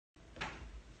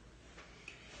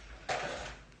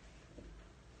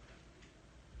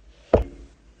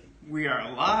We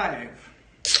are live.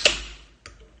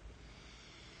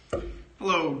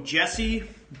 Hello, Jesse,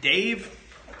 Dave,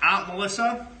 Aunt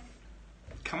Melissa.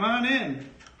 Come on in.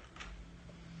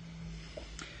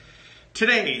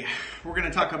 Today, we're going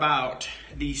to talk about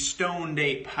the stoned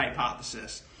ape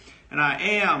hypothesis. And I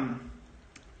am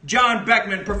John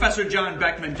Beckman, Professor John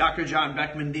Beckman, Dr. John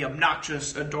Beckman, the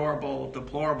obnoxious, adorable,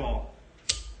 deplorable.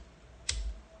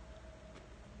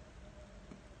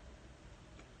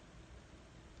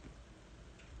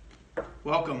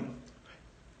 Welcome.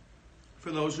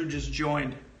 For those who just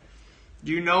joined,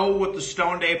 do you know what the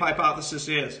stoned ape hypothesis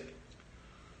is?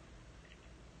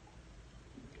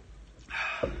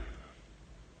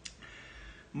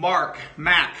 Mark,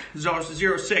 Mac,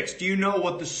 06, do you know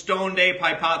what the stoned ape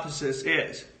hypothesis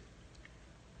is?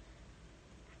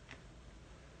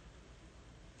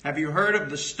 Have you heard of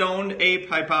the stoned ape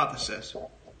hypothesis?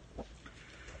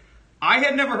 I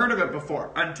had never heard of it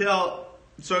before until...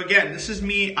 So again, this is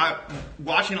me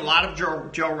watching a lot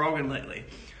of Joe Rogan lately.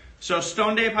 So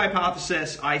stoned ape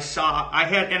hypothesis, I'm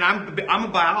a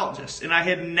biologist, and I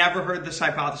had never heard this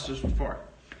hypothesis before.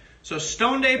 So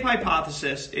stoned ape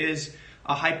hypothesis is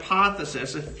a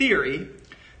hypothesis, a theory,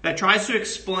 that tries to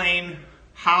explain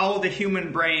how the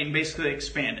human brain basically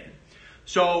expanded.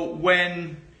 So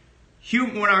when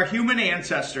our human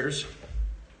ancestors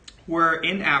were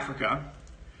in Africa,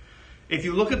 if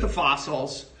you look at the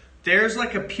fossils, there's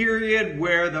like a period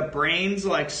where the brains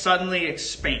like suddenly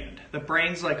expand. The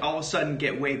brains like all of a sudden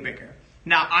get way bigger.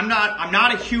 Now, I'm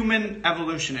not a human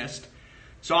evolutionist,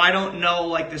 so I don't know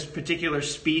like this particular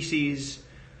species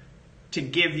to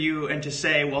give you and to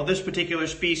say, well, this particular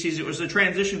species, it was the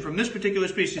transition from this particular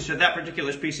species to that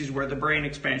particular species where the brain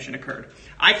expansion occurred.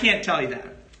 I can't tell you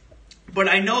that. But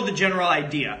I know the general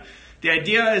idea. The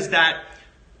idea is that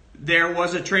there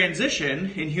was a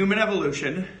transition in human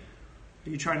evolution. Are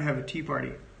you trying to have a tea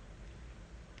party?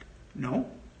 No.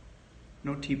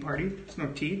 No tea party. There's no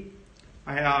tea.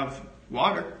 I have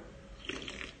water.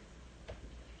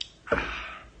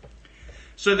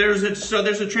 So there's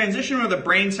a transition where the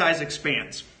brain size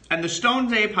expands. And the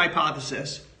stoned ape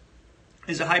hypothesis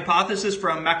is a hypothesis for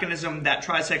a mechanism that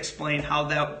tries to explain how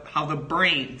the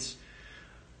brains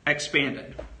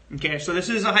expanded. Okay, so this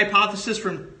is a hypothesis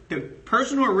from the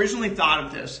person who originally thought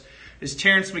of this is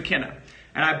Terence McKenna.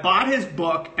 And I bought his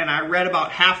book, and I read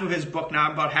about half of his book. Now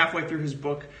I'm about halfway through his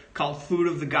book called Food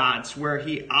of the Gods, where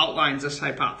he outlines this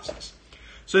hypothesis.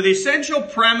 So the essential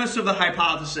premise of the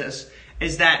hypothesis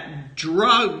is that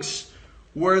drugs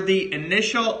were the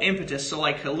initial impetus. So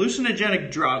like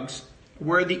hallucinogenic drugs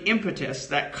were the impetus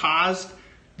that caused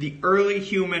the early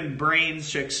human brains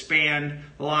to expand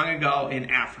long ago in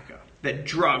Africa. That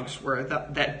drugs were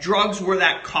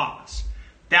that cause.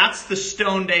 That's the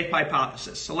stoned ape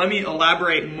hypothesis. So let me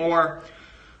elaborate more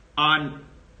on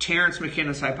Terence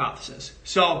McKenna's hypothesis.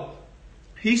 So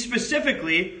he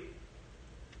specifically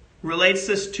relates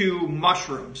this to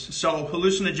mushrooms. So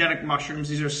hallucinogenic mushrooms,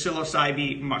 these are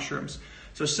psilocybin mushrooms.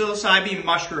 So psilocybin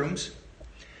mushrooms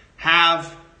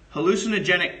have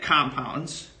hallucinogenic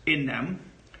compounds in them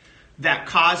that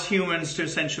cause humans to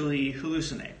essentially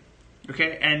hallucinate.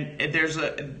 Okay,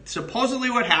 and supposedly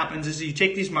what happens is you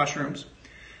take these mushrooms,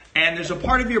 and there's a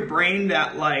part of your brain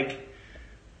that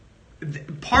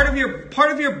part of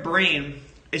your brain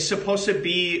is supposed to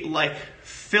be like a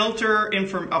filter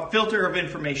of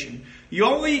information.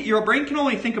 Your brain can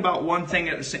only think about one thing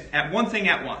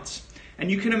at once. And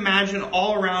you can imagine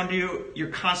all around you,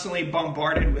 you're constantly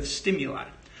bombarded with stimuli.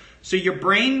 So your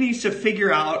brain needs to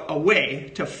figure out a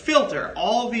way to filter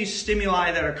all of these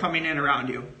stimuli that are coming in around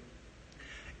you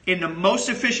in the most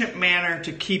efficient manner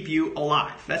to keep you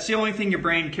alive. That's the only thing your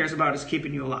brain cares about, is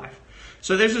keeping you alive.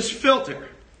 So there's this filter,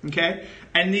 okay?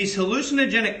 And these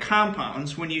hallucinogenic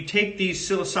compounds, when you take these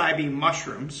psilocybin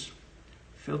mushrooms,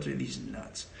 filter these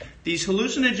nuts. These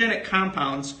hallucinogenic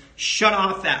compounds shut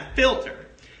off that filter.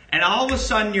 And all of a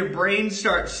sudden your brain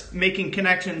starts making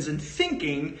connections and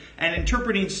thinking and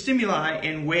interpreting stimuli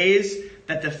in ways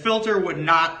that the filter would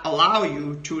not allow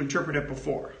you to interpret it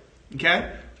before,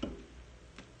 okay?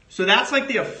 So that's like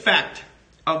the effect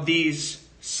of these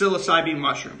psilocybin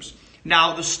mushrooms.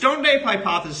 Now, the stoned ape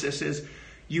hypothesis is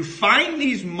you find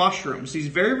these mushrooms, these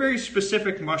very, very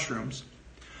specific mushrooms,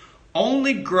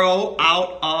 only grow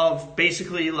out of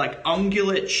basically like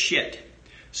ungulate shit.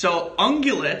 So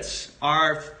ungulates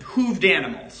are hooved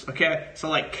animals, okay? So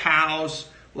like cows,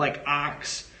 like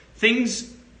ox,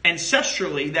 things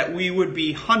ancestrally that we would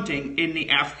be hunting in the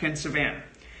African savanna.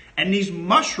 And these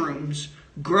mushrooms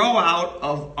grow out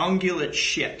of ungulate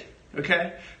shit,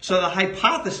 okay? So the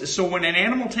hypothesis, so when an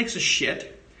animal takes a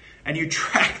shit and you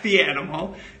track the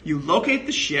animal, you locate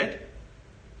the shit,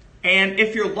 And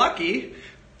if you're lucky,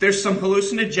 there's some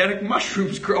hallucinogenic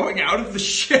mushrooms growing out of the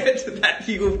shit that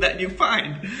you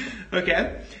find.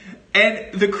 Okay?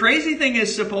 And the crazy thing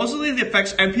is, supposedly the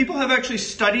effects, and people have actually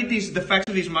studied the effects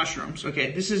of these mushrooms.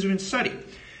 Okay, this has been studied.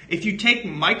 If you take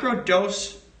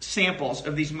microdose samples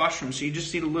of these mushrooms, so you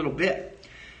just eat a little bit,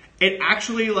 it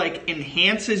actually like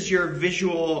enhances your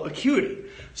visual acuity.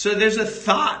 So there's a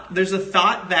thought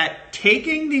that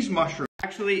taking these mushrooms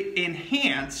actually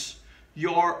enhance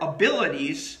your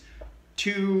abilities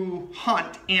to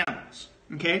hunt animals.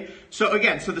 Okay? So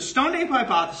again, so the stoned ape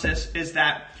hypothesis is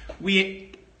that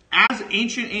we, as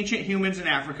ancient humans in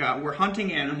Africa, we're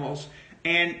hunting animals,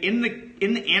 and in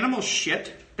the animal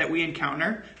shit that we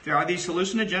encounter, there are these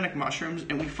hallucinogenic mushrooms,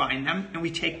 and we find them and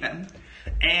we take them,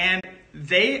 and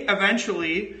they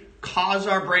eventually cause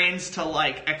our brains to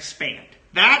like expand.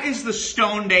 That is the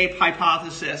stoned ape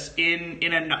hypothesis in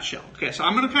a nutshell. Okay, so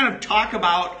I'm going to kind of talk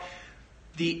about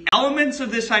the elements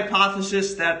of this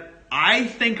hypothesis that I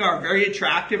think are very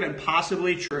attractive and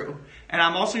possibly true. And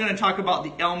I'm also going to talk about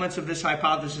the elements of this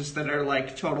hypothesis that are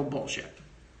like total bullshit.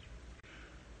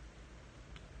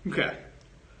 Okay.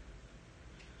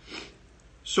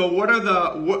 So what are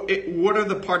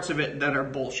the parts of it that are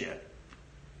bullshit?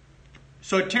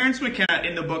 So Terence McKenna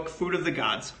in the book Food of the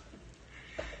Gods,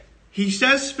 he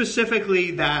says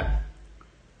specifically that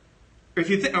if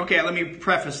you think, okay, let me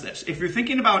preface this. If you're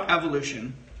thinking about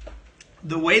evolution,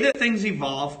 the way that things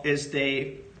evolve is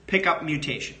they pick up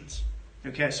mutations.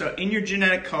 Okay, so in your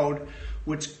genetic code,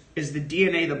 which is the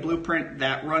DNA, the blueprint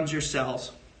that runs your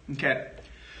cells, okay,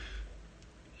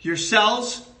 your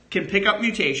cells can pick up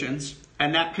mutations,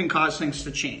 and that can cause things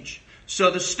to change. So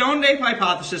the stoned ape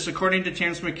hypothesis, according to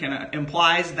Terence McKenna,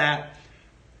 implies that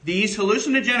these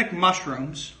hallucinogenic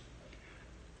mushrooms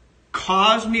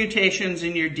cause mutations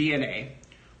in your DNA,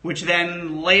 which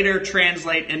then later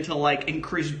translate into like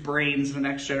increased brains in the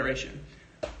next generation.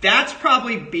 That's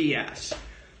probably BS.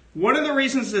 One of the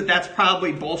reasons that that's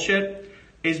probably bullshit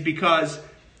is because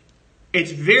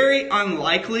it's very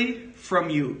unlikely from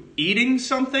you eating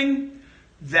something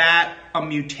that a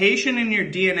mutation in your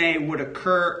DNA would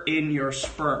occur in your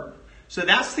sperm. So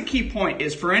that's the key point,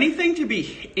 is for anything to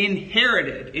be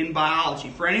inherited in biology,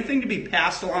 for anything to be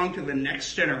passed along to the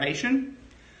next generation,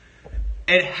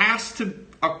 it has to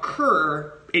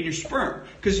occur in your sperm.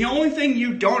 Because the only thing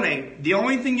you donate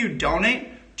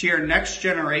to your next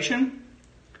generation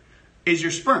is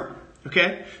your sperm.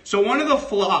 Okay? So one of the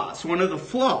flaws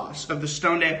of the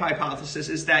stoned ape hypothesis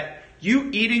is that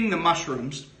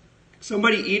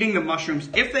somebody eating the mushrooms,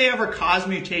 if they ever cause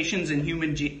mutations in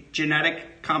human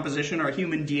genetic composition or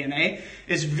human DNA,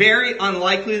 it's very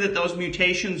unlikely that those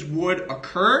mutations would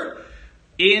occur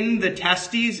in the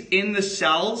testes, in the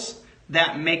cells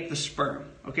that make the sperm.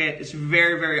 Okay, it's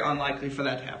very, very unlikely for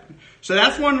that to happen. So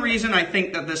that's one reason I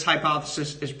think that this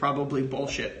hypothesis is probably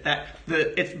bullshit.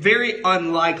 It's very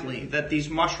unlikely that these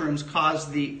mushrooms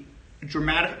cause the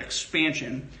dramatic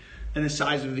expansion in the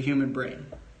size of the human brain.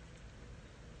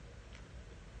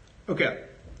 Okay.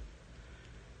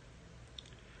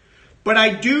 But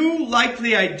I do like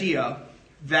the idea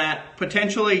that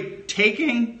potentially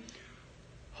taking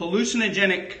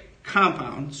hallucinogenic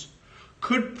compounds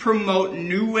could promote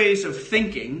new ways of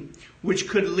thinking, which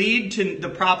could lead to the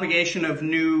propagation of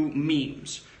new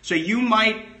memes. So you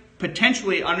might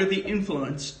potentially, under the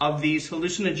influence of these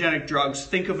hallucinogenic drugs,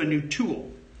 think of a new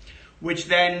tool, which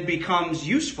then becomes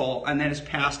useful and then is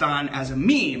passed on as a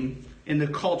meme in the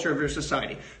culture of your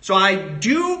society. So I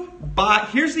do buy,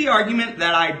 here's the argument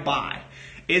that I buy,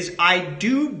 is I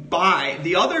do buy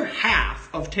the other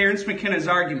half of Terence McKenna's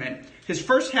argument. His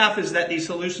first half is that these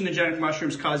hallucinogenic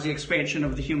mushrooms cause the expansion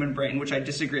of the human brain, which I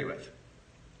disagree with.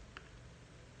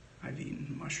 I've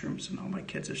eaten mushrooms and all my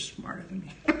kids are smarter than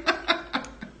me.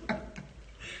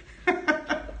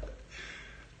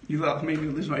 You made me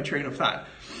lose my train of thought.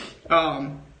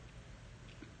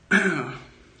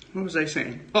 What was I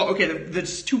saying? Oh, okay,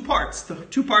 there's two parts. The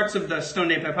two parts of the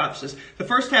stoned ape hypothesis. The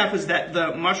first half is that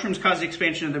the mushrooms cause the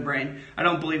expansion of the brain. I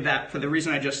don't believe that for the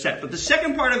reason I just said. But the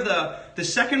second part of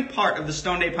the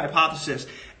stoned ape hypothesis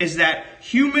is that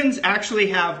humans actually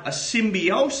have a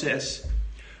symbiosis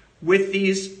with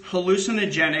these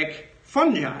hallucinogenic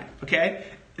fungi, okay?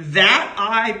 That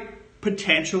I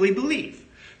potentially believe.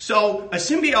 So a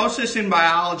symbiosis in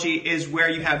biology is where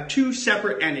you have two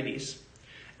separate entities,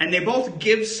 and they both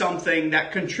give something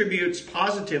that contributes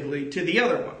positively to the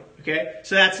other one, okay?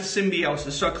 So that's a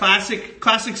symbiosis. So classic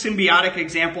symbiotic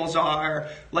examples are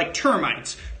like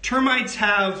termites. Termites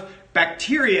have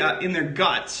bacteria in their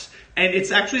guts, and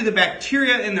it's actually the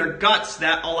bacteria in their guts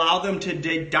that allow them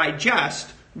to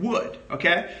digest wood,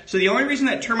 okay? So the only reason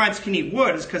that termites can eat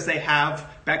wood is because they have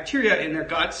bacteria in their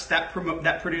guts that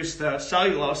produce the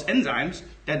cellulose enzymes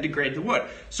that degrade the wood.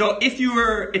 So if you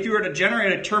were to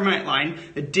generate a termite line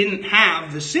that didn't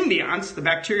have the symbionts, the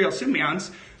bacterial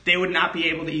symbionts, they would not be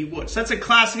able to eat wood. So that's a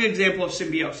classic example of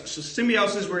symbiosis. So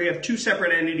symbiosis is where you have two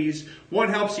separate entities, one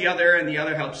helps the other and the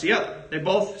other helps the other. They're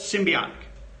both symbiotic,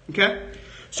 okay?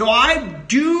 So I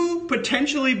do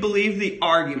potentially believe the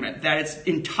argument that it's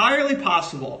entirely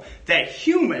possible that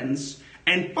humans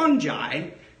and fungi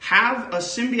have a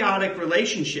symbiotic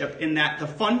relationship in that the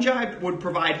fungi would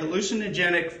provide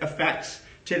hallucinogenic effects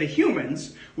to the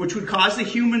humans, which would cause the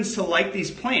humans to like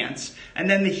these plants, and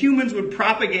then the humans would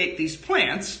propagate these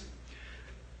plants,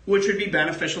 which would be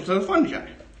beneficial to the fungi,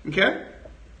 okay?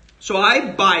 So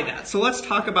I buy that. So let's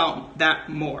talk about that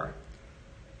more.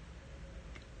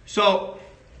 So,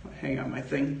 hang on, my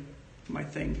thing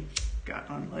got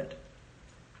unlit.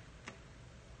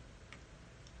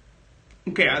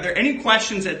 Okay, are there any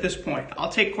questions at this point?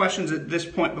 I'll take questions at this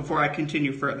point before I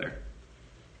continue further.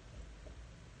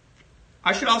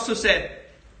 I should also say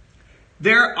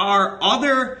there are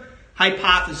other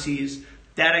hypotheses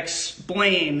that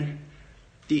explain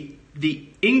the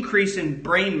increase in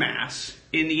brain mass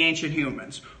in the ancient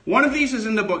humans. One of these is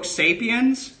in the book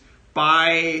Sapiens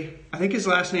by, I think his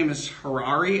last name is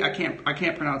Harari. I can't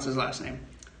pronounce his last name.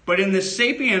 But in the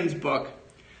Sapiens book,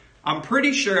 I'm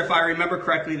pretty sure, if I remember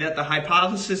correctly, that the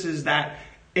hypothesis is that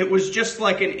it was just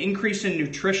like an increase in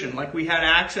nutrition. Like we had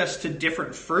access to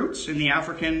different fruits in the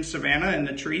African savanna and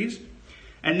the trees.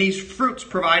 And these fruits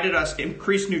provided us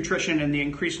increased nutrition, and the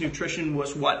increased nutrition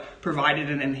was what provided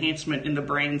an enhancement in the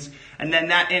brains. And then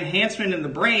that enhancement in the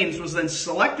brains was then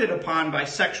selected upon by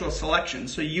sexual selection.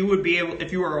 So you would be able,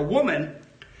 if you were a woman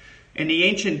in the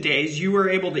ancient days, you were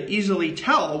able to easily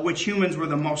tell which humans were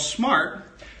the most smart,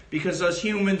 because those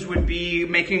humans would be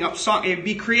making up songs. It would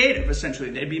be creative, essentially.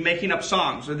 They'd be making up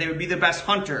songs, or they would be the best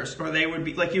hunters, or they would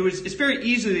be, like, it's very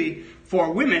easy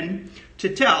for women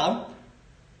to tell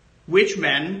which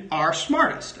men are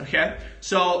smartest, okay?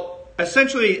 So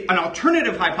essentially, an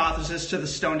alternative hypothesis to the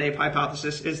Stone Ape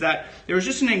hypothesis is that there was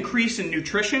just an increase in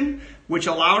nutrition, which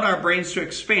allowed our brains to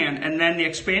expand, and then the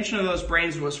expansion of those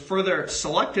brains was further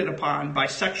selected upon by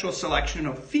sexual selection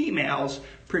of females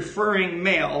preferring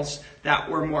males that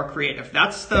were more creative.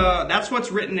 That's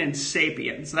what's written in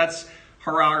Sapiens. That's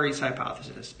Harari's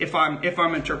hypothesis, if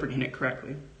I'm interpreting it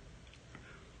correctly.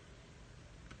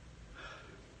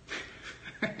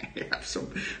 I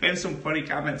have some funny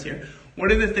comments here.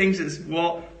 One of the things is,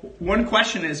 one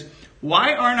question is,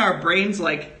 why aren't our brains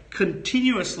like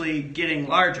continuously getting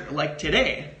larger? Like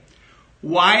today,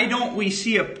 why don't we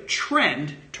see a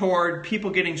trend toward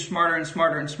people getting smarter and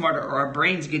smarter and smarter, or our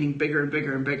brains getting bigger and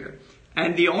bigger and bigger?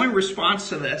 And the only response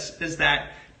to this is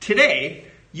that today,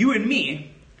 you and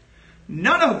me,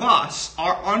 none of us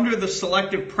are under the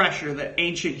selective pressure that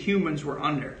ancient humans were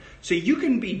under. So you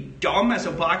can be dumb as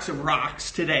a box of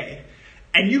rocks today,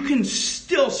 and you can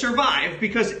still survive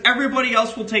because everybody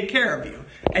else will take care of you.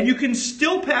 And you can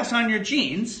still pass on your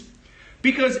genes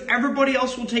because everybody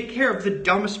else will take care of the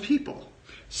dumbest people.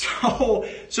 So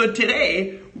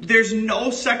today, there's no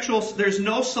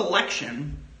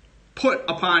selection put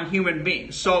upon human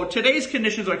beings. So today's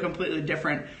conditions are completely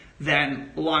different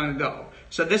than long ago.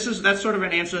 So that's sort of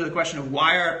an answer to the question of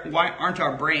why aren't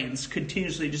our brains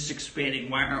continuously just expanding?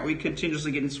 Why aren't we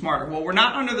continuously getting smarter? Well, we're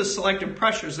not under the selective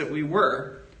pressures that we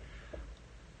were.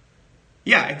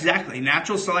 Yeah, exactly.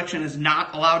 Natural selection is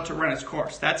not allowed to run its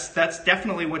course. That's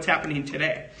definitely what's happening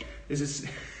today. It's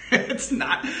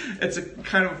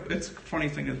a funny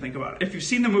thing to think about. If you've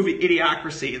seen the movie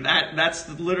Idiocracy, that's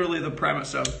literally the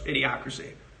premise of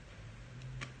Idiocracy.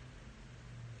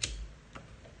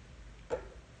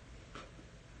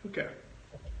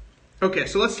 Okay,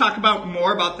 so let's talk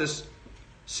more about this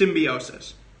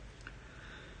symbiosis.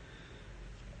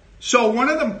 So one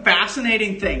of the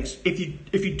fascinating things, if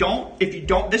you don't,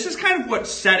 this is kind of what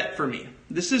set it for me.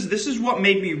 This is what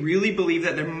made me really believe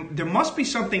that there must be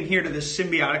something here to this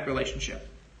symbiotic relationship.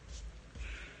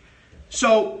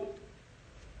 So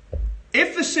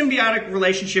if the symbiotic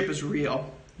relationship is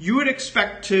real, you would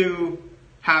expect to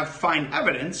find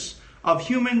evidence of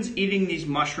humans eating these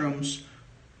mushrooms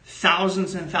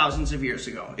thousands and thousands of years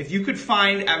ago. If you could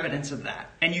find evidence of that,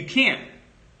 and you can't.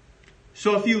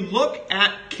 So if you look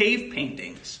at cave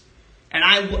paintings, and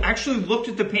I actually looked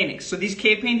at the paintings. So these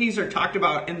cave paintings are talked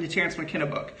about in the Terence McKenna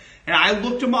book. And I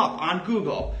looked them up on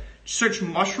Google, search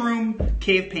mushroom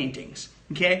cave paintings,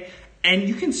 okay? And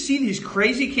you can see these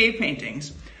crazy cave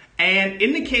paintings. And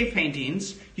in the cave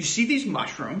paintings, you see these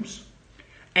mushrooms,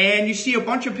 and you see a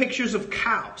bunch of pictures of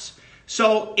cows.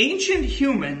 So ancient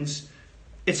humans,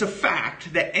 it's a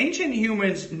fact that ancient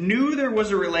humans knew there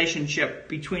was a relationship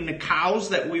between the cows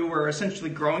that we were essentially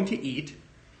growing to eat,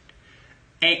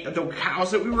 and the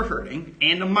cows that we were herding,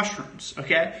 and the mushrooms,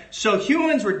 okay? So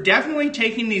humans were definitely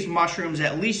taking these mushrooms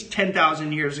at least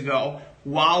 10,000 years ago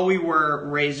while we were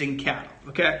raising cattle,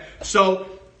 okay?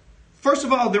 So first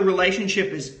of all, the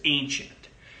relationship is ancient.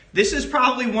 This is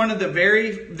probably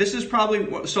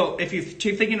so if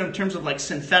you're thinking in terms of like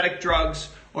synthetic drugs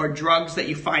or drugs that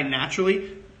you find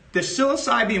naturally, the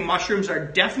psilocybin mushrooms are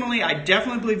I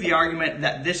definitely believe the argument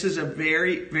that this is a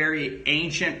very, very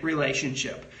ancient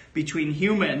relationship between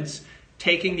humans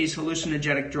taking these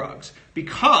hallucinogenic drugs,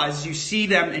 because you see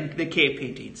them in the cave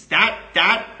paintings.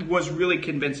 That was really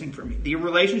convincing for me. The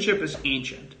relationship is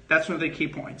ancient. That's one of the key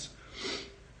points.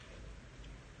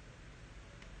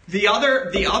 The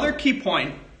other key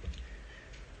point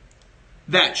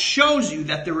that shows you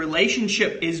that the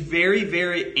relationship is very,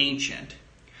 very ancient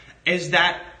is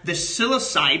that the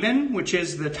psilocybin, which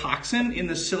is the toxin in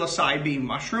the psilocybin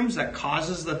mushrooms that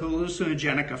causes the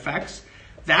hallucinogenic effects,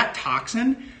 that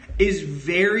toxin is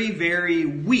very, very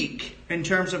weak in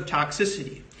terms of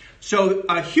toxicity. So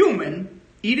a human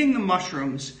eating the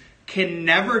mushrooms can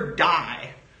never die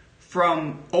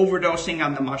from overdosing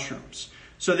on the mushrooms.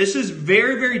 So this is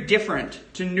very, very different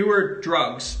to newer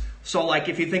drugs. So like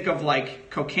if you think of like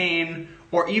cocaine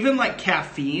or even like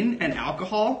caffeine and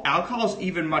alcohol is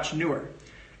even much newer.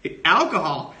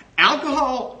 Alcohol,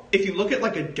 if you look at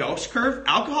like a dose curve,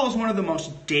 alcohol is one of the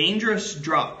most dangerous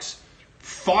drugs.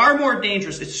 Far more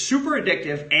dangerous. It's super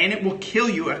addictive and it will kill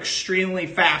you extremely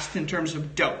fast in terms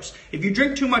of dose. If you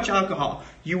drink too much alcohol,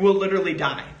 you will literally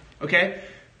die. Okay?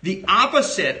 The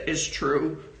opposite is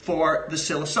true for the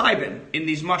psilocybin in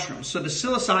these mushrooms. So the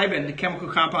psilocybin, the chemical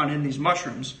compound in these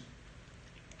mushrooms,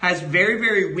 has very,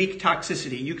 very weak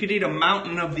toxicity. You could eat a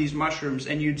mountain of these mushrooms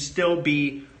and you'd still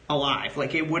be alive.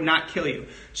 Like it would not kill you.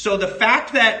 So the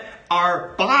fact that our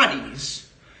bodies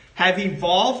have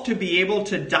evolved to be able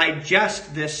to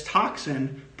digest this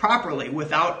toxin properly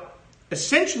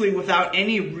essentially without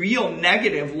any real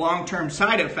negative long-term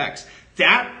side effects,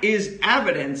 that is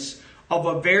evidence of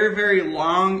a very, very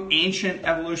long, ancient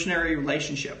evolutionary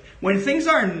relationship. When things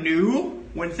are new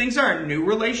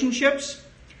relationships,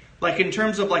 like in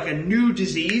terms of like a new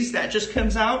disease that just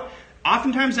comes out,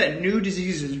 oftentimes that new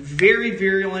disease is very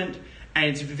virulent and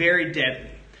it's very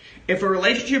deadly. If a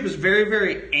relationship is very,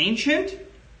 very ancient,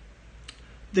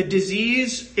 the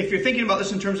disease, if you're thinking about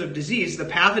this in terms of disease, the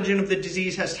pathogen of the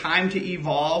disease has time to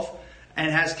evolve and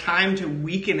has time to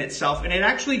weaken itself, and it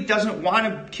actually doesn't want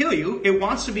to kill you. It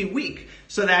wants to be weak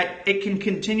so that it can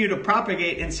continue to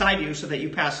propagate inside you so that you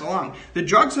pass along. The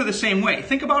drugs are the same way.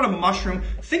 Think about a mushroom.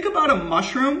 Think about a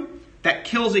mushroom that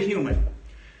kills a human.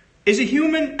 Is a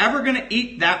human ever going to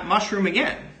eat that mushroom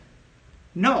again?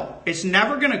 No. It's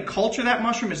never going to culture that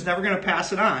mushroom. It's never going to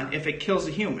pass it on if it kills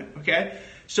a human. Okay?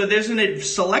 So there's a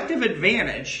selective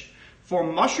advantage for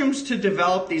mushrooms to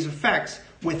develop these effects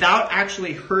without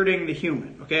actually hurting the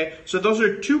human, okay? So those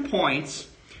are 2 points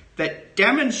that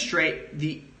demonstrate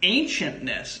the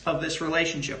ancientness of this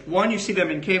relationship. 1, you see them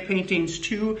in cave paintings.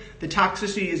 2, the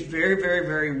toxicity is very, very,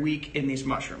 very weak in these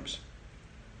mushrooms.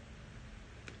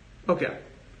 Okay.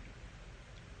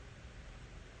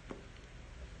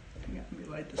 Let me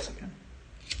light this again.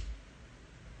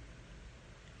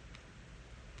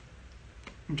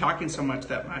 I'm talking so much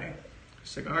that my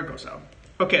cigar goes out.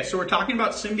 Okay, so we're talking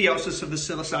about symbiosis of the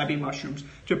psilocybin mushrooms.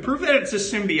 To prove that it's a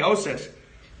symbiosis,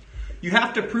 you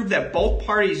have to prove that both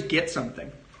parties get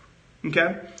something.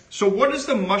 Okay? So what does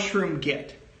the mushroom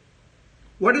get?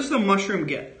 What does the mushroom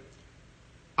get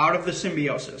out of the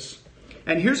symbiosis?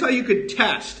 And here's how you could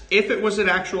test if it was an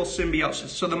actual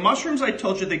symbiosis. So the mushrooms, I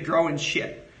told you, they grow in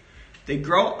shit. They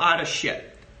grow out of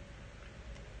shit.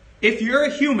 If you're a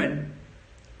human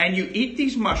and you eat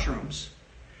these mushrooms,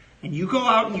 and you go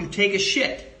out and you take a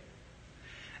shit,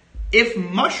 if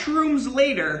mushrooms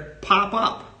later pop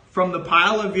up from the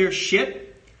pile of your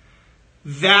shit,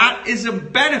 that is a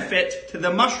benefit to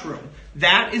the mushroom.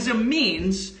 That is a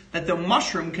means that the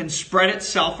mushroom can spread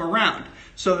itself around.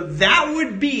 So that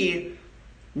would be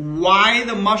why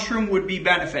the mushroom would be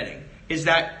benefiting, is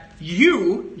that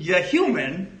you, the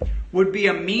human, would be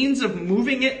a means of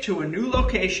moving it to a new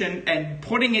location and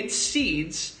putting its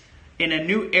seeds in a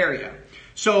new area.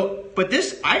 So, but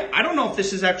this, I don't know if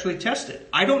this is actually tested.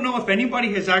 I don't know if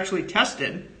anybody has actually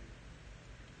tested.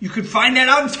 You could find that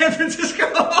out in San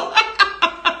Francisco.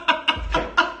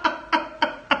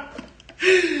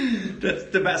 That's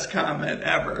the best comment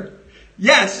ever.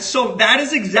 Yes, so that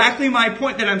is exactly my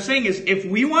point that I'm saying is if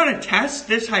we want to test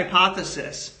this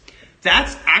hypothesis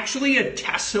That's actually a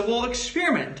testable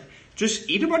experiment. Just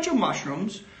eat a bunch of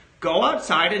mushrooms, go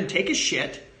outside and take a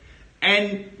shit,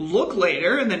 and look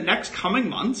later in the next coming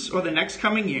months or the next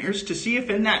coming years to see if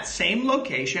in that same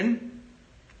location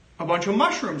a bunch of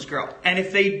mushrooms grow. And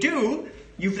if they do,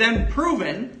 you've then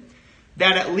proven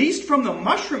that at least from the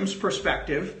mushroom's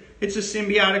perspective, it's a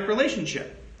symbiotic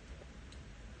relationship.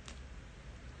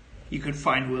 You could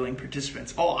find willing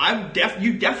participants. Oh,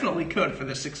 you definitely could for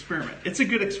this experiment. It's a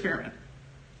good experiment.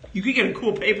 You could get a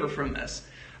cool paper from this,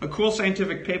 a cool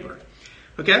scientific paper.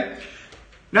 Okay?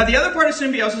 Now, the other part of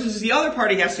symbiosis is the other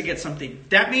party has to get something.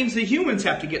 That means the humans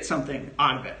have to get something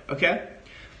out of it. Okay?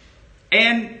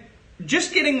 And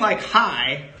just getting like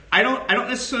high, I don't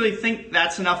necessarily think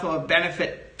that's enough of a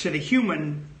benefit to the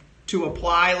human to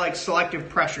apply like selective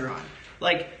pressure on.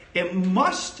 Like, it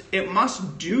must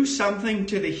do something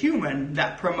to the human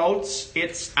that promotes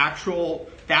its actual,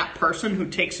 that person who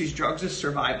takes these drugs'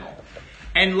 survival.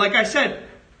 And like I said,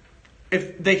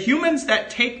 if the humans that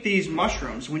take these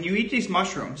mushrooms, when you eat these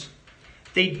mushrooms,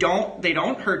 they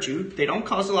don't hurt you, they don't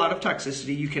cause a lot of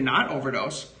toxicity, you cannot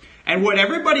overdose. And what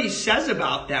everybody says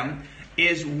about them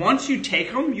is once you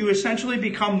take them, you essentially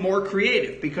become more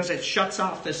creative because it shuts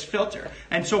off this filter.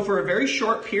 And so for a very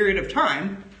short period of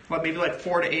time, maybe like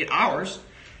 4 to 8 hours,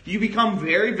 you become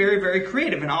very, very, very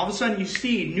creative. And all of a sudden you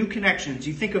see new connections.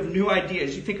 You think of new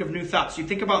ideas. You think of new thoughts. You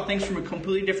think about things from a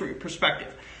completely different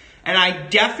perspective. And I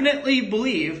definitely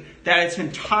believe that it's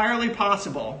entirely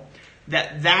possible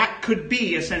that that could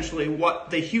be essentially what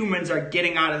the humans are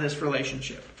getting out of this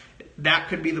relationship. That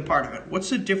could be the part of it. What's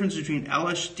the difference between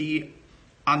LSD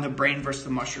on the brain versus the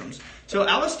mushrooms? So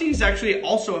LSD is actually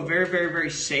also a very, very, very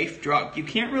safe drug. You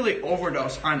can't really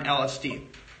overdose on LSD.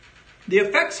 The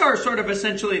effects are sort of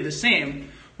essentially the same,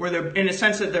 where they're in a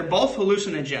sense that they're both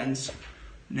hallucinogens.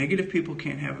 Negative people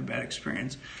can't have a bad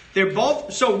experience. They're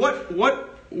both. So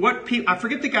what people? I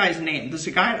forget the guy's name. There's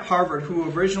a guy at Harvard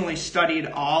who originally studied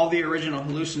all the original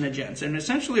hallucinogens, and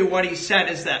essentially what he said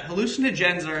is that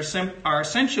hallucinogens are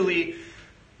essentially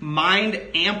mind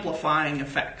amplifying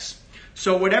effects.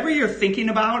 So whatever you're thinking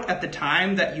about at the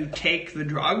time that you take the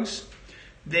drugs,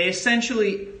 they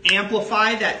essentially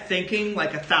amplify that thinking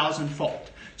like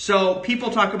 1,000-fold. So people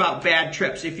talk about bad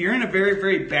trips. If you're in a very,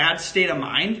 very bad state of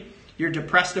mind, you're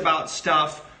depressed about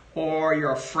stuff, or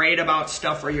you're afraid about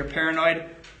stuff, or you're paranoid,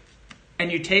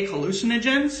 and you take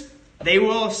hallucinogens, they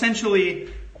will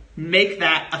essentially make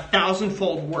that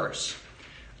 1,000-fold worse.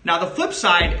 Now the flip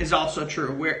side is also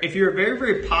true, where if you're a very,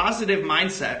 very positive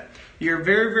mindset, you're a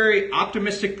very, very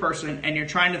optimistic person, and you're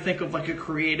trying to think of like a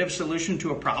creative solution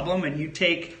to a problem, and you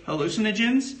take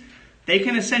hallucinogens, they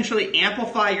can essentially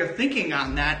amplify your thinking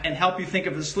on that and help you think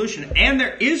of the solution. And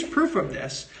there is proof of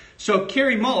this. So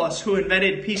Kary Mullis, who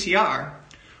invented PCR,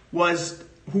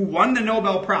 who won the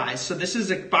Nobel Prize. So this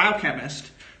is a biochemist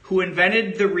who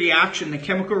invented the reaction, the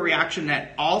chemical reaction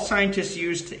that all scientists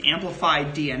use to amplify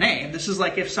DNA. This is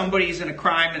like if somebody's in a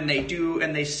crime and they do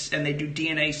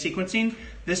DNA sequencing.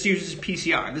 This uses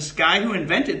PCR. This guy who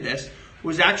invented this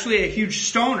was actually a huge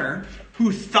stoner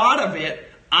who thought of it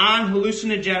on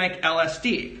hallucinogenic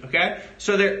LSD. Okay?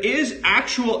 So there is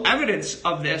actual evidence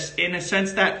of this in a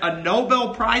sense that a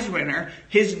Nobel Prize winner,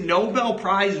 his Nobel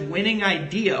Prize winning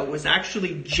idea was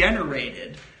actually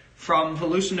generated from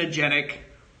hallucinogenic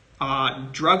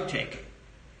drug taking.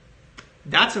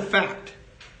 That's a fact.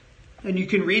 And you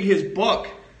can read his book,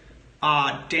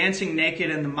 Dancing Naked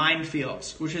in the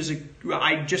Minefields, which is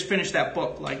I just finished that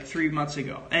book like 3 months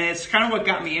ago. And it's kind of what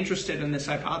got me interested in this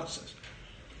hypothesis.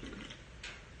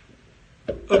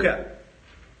 Okay.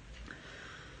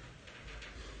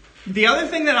 The other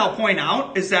thing that I'll point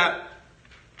out is that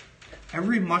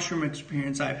every mushroom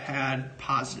experience I've had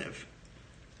positive.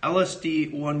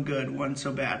 LSD, one good, one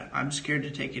so bad. I'm scared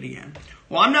to take it again.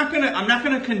 Well, I'm not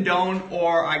gonna condone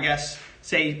or I guess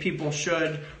say people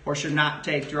should or should not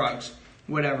take drugs,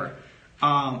 whatever.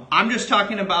 I'm just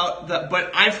talking about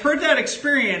but I've heard that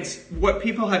experience. What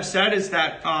people have said is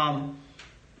that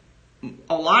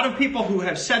a lot of people who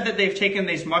have said that they've taken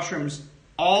these mushrooms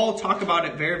all talk about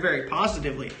it very, very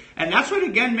positively. And that's what,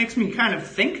 again, makes me kind of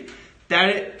think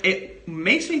that it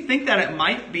makes me think that it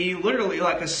might be literally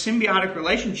like a symbiotic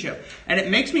relationship. And it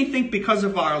makes me think because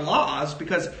of our laws,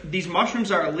 because these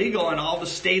mushrooms are illegal in all the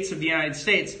states of the United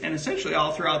States and essentially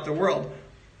all throughout the world,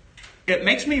 it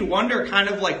makes me wonder kind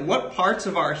of like what parts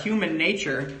of our human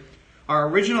nature, our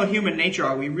original human nature,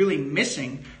 are we really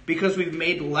missing because we've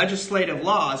made legislative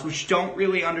laws which don't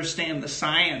really understand the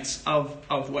science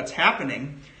of what's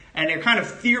happening, and they're kind of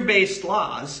fear-based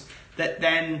laws that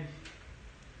then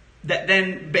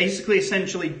basically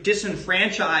essentially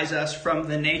disenfranchise us from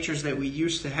the natures that we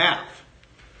used to have.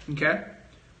 Okay?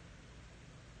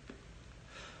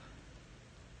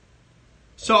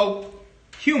 So,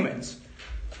 humans.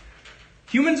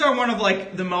 Humans are one of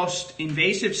like the most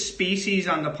invasive species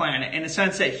on the planet in the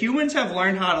sense that humans have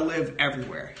learned how to live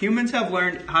everywhere. Humans have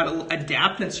learned how to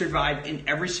adapt and survive in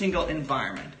every single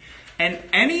environment. And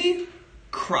any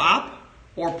crop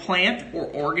or plant or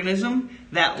organism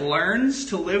that learns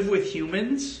to live with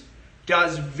humans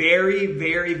does very,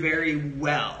 very, very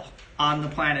well on the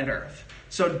planet Earth.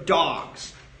 So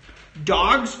dogs.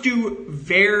 Dogs do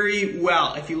very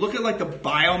well. If you look at like the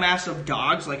biomass of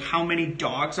dogs, like how many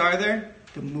dogs are there?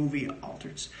 The movie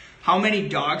Altered. How many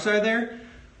dogs are there?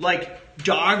 Like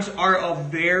dogs are a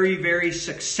very, very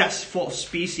successful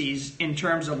species in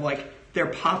terms of like their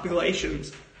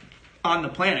populations on the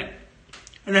planet.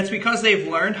 And that's because they've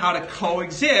learned how to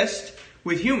coexist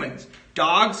with humans.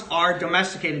 Dogs are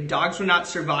domesticated. Dogs would not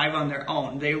survive on their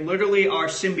own. They literally are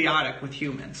symbiotic with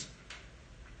humans.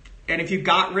 And if you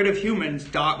got rid of humans,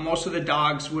 most of the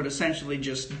dogs would essentially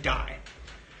just die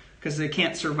because they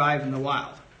can't survive in the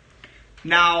wild.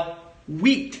 Now,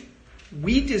 wheat.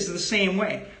 Wheat is the same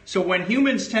way. So when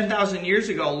humans 10,000 years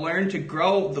ago learned to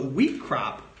grow the wheat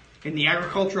crop in the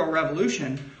agricultural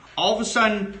revolution, all of a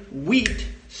sudden wheat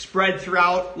spread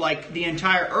throughout like the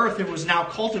entire earth and was now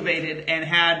cultivated and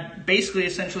had basically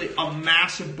essentially a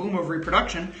massive boom of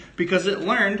reproduction because it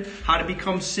learned how to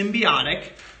become symbiotic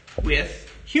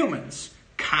with humans.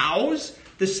 Cows,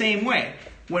 the same way.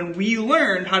 When we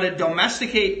learned how to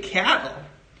domesticate cattle,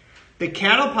 the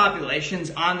cattle populations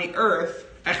on the earth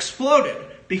exploded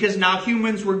because now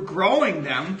humans were growing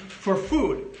them for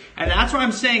food. And that's why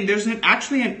I'm saying there's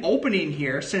actually an opening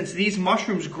here since these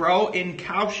mushrooms grow in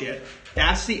cow shit.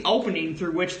 That's the opening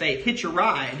through which they hitch a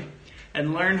ride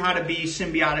and learn how to be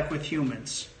symbiotic with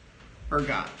humans.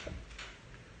 Ergot.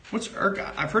 What's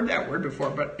ergot? I've heard that word before,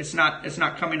 but it's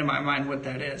not coming to my mind what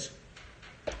that is.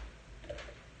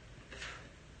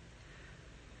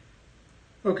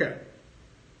 Okay.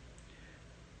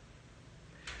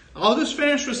 I'll just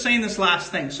finish with saying this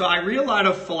last thing. So I read a lot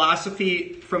of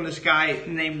philosophy from this guy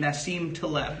named Nassim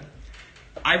Taleb.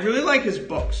 I really like his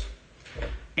books.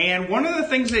 And one of the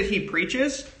things that he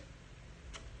preaches...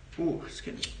 Ooh, it's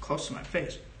getting close to my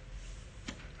face.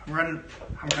 I'm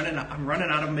running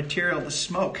out of material to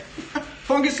smoke.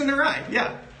 Fungus in the rye.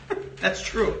 Yeah, that's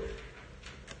true.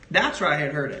 That's where I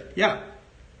had heard it. Yeah.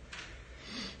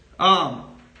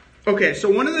 Okay, so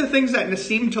one of the things that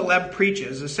Nassim Taleb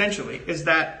preaches, essentially, is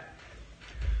that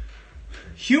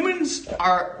humans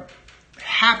are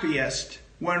happiest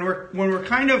when we're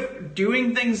kind of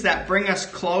doing things that bring us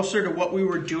closer to what we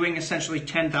were doing essentially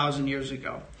 10,000 years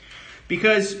ago.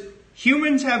 Because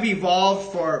humans have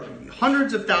evolved for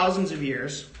hundreds of thousands of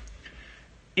years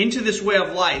into this way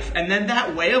of life. And then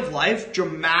that way of life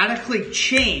dramatically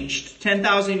changed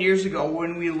 10,000 years ago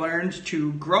when we learned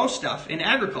to grow stuff in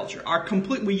agriculture.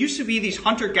 We used to be these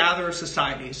hunter-gatherer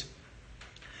societies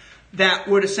that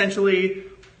would essentially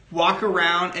walk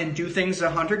around and do things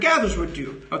that hunter-gatherers would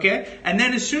do, okay? And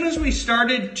then as soon as we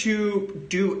started to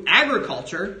do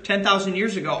agriculture 10,000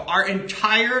 years ago, our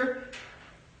entire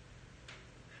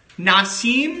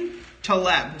Nassim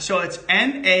Taleb, so it's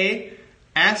Nasseem,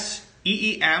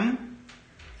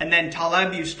 and then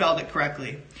Taleb, you spelled it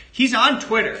correctly. He's on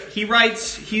Twitter. He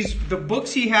writes, the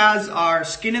books he has are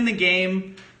Skin in the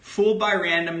Game, Fooled by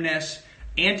Randomness,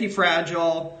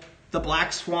 Anti-Fragile, The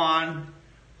Black Swan,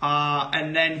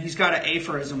 and then he's got an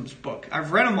aphorisms book.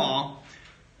 I've read them all.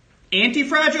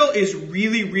 Anti-Fragile is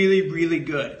really, really, really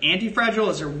good. Anti-Fragile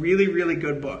is a really, really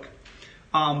good book.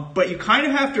 But you kind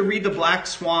of have to read The Black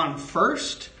Swan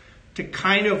first to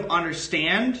kind of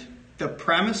understand the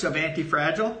premise of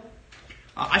Anti-Fragile.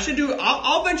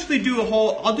 I'll eventually do a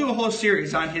whole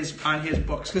series on his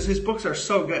books because his books are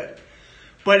so good.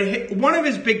 But one of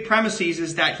his big premises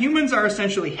is that humans are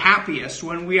essentially happiest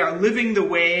when we are living the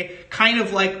way kind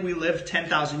of like we lived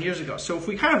 10,000 years ago. So if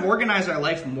we kind of organize our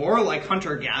life more like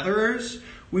hunter-gatherers,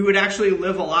 we would actually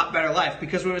live a lot better life.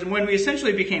 Because when we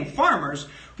essentially became farmers,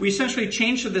 we essentially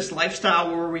changed to this lifestyle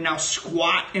where we now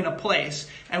squat in a place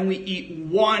and we eat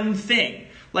one thing.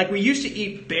 Like we used to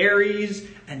eat berries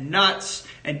and nuts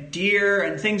and deer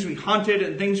and things we hunted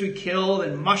and things we killed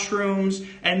and mushrooms.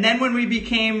 And then when we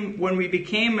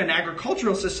became an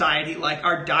agricultural society, like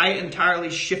our diet entirely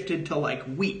shifted to like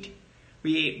wheat.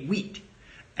 We ate wheat.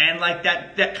 And like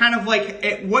that kind of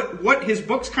like what his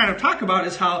books kind of talk about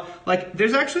is how like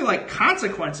there's actually like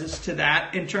consequences to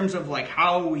that in terms of like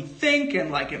how we think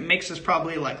and like it makes us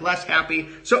probably like less happy.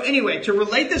 So anyway, to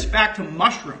relate this back to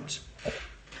mushrooms,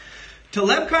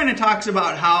 Taleb kind of talks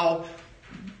about how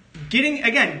getting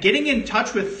in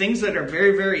touch with things that are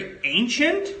very, very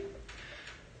ancient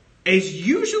is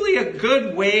usually a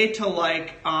good way to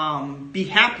like be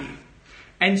happy.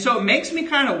 And so it makes me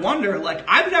kind of wonder, like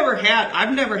I've never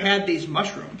had these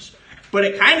mushrooms, but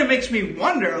it kind of makes me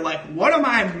wonder, like, what am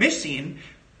I missing?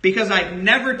 Because I've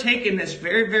never taken this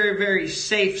very, very, very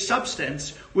safe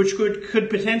substance, which could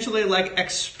potentially like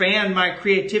expand my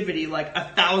creativity like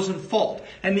 1,000-fold.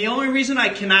 And the only reason I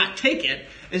cannot take it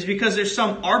is because there's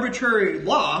some arbitrary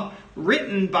law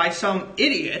written by some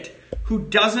idiot who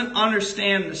doesn't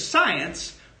understand the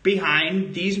science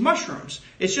behind these mushrooms.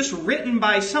 It's just written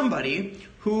by somebody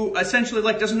who essentially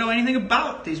like doesn't know anything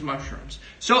about these mushrooms.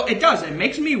 So it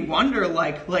makes me wonder,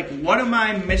 like what am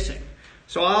I missing?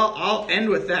 So I'll end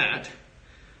with that.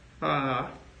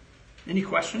 Any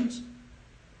questions?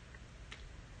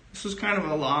 This was kind of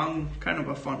a long, kind of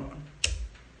a fun one.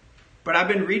 But I've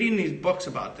been reading these books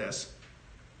about this.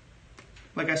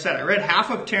 Like I said, I read half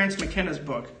of Terence McKenna's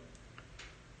book.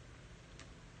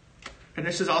 And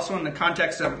this is also in the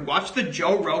context of watch the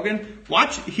Joe Rogan.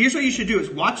 Here's what you should do is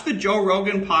watch the Joe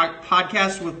Rogan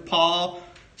podcast with Paul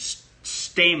Stamats.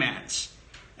 Stamats.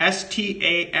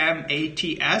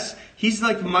 He's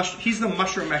the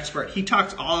mushroom expert. He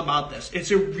talks all about this.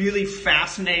 It's a really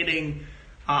fascinating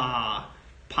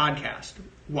podcast.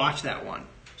 Watch that one.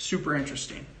 Super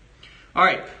interesting. All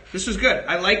right, this was good.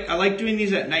 I like doing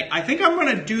these at night. I think I'm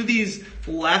going to do these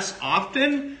less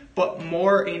often, but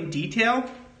more in detail,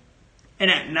 and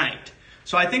at night.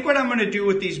 So I think what I'm going to do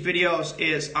with these videos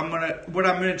is what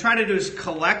I'm going to try to do is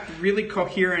collect really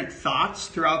coherent thoughts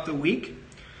throughout the week,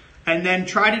 and then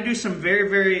try to do some very,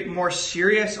 very more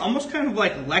serious, almost kind of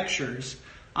like lectures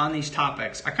on these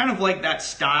topics. I kind of like that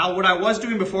style. What I was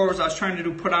doing before was I was trying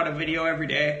to put out a video every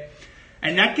day.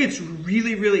 And that gets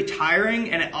really, really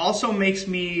tiring, and it also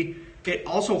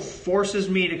forces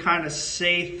me to kind of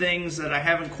say things that I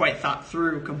haven't quite thought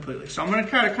through completely. So I'm going to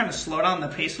try to kind of slow down the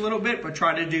pace a little bit, but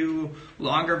try to do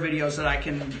longer videos that I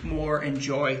can more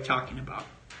enjoy talking about.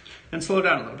 And slow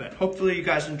down a little bit. Hopefully you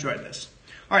guys enjoyed this.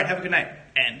 All right, have a good night.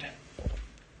 End.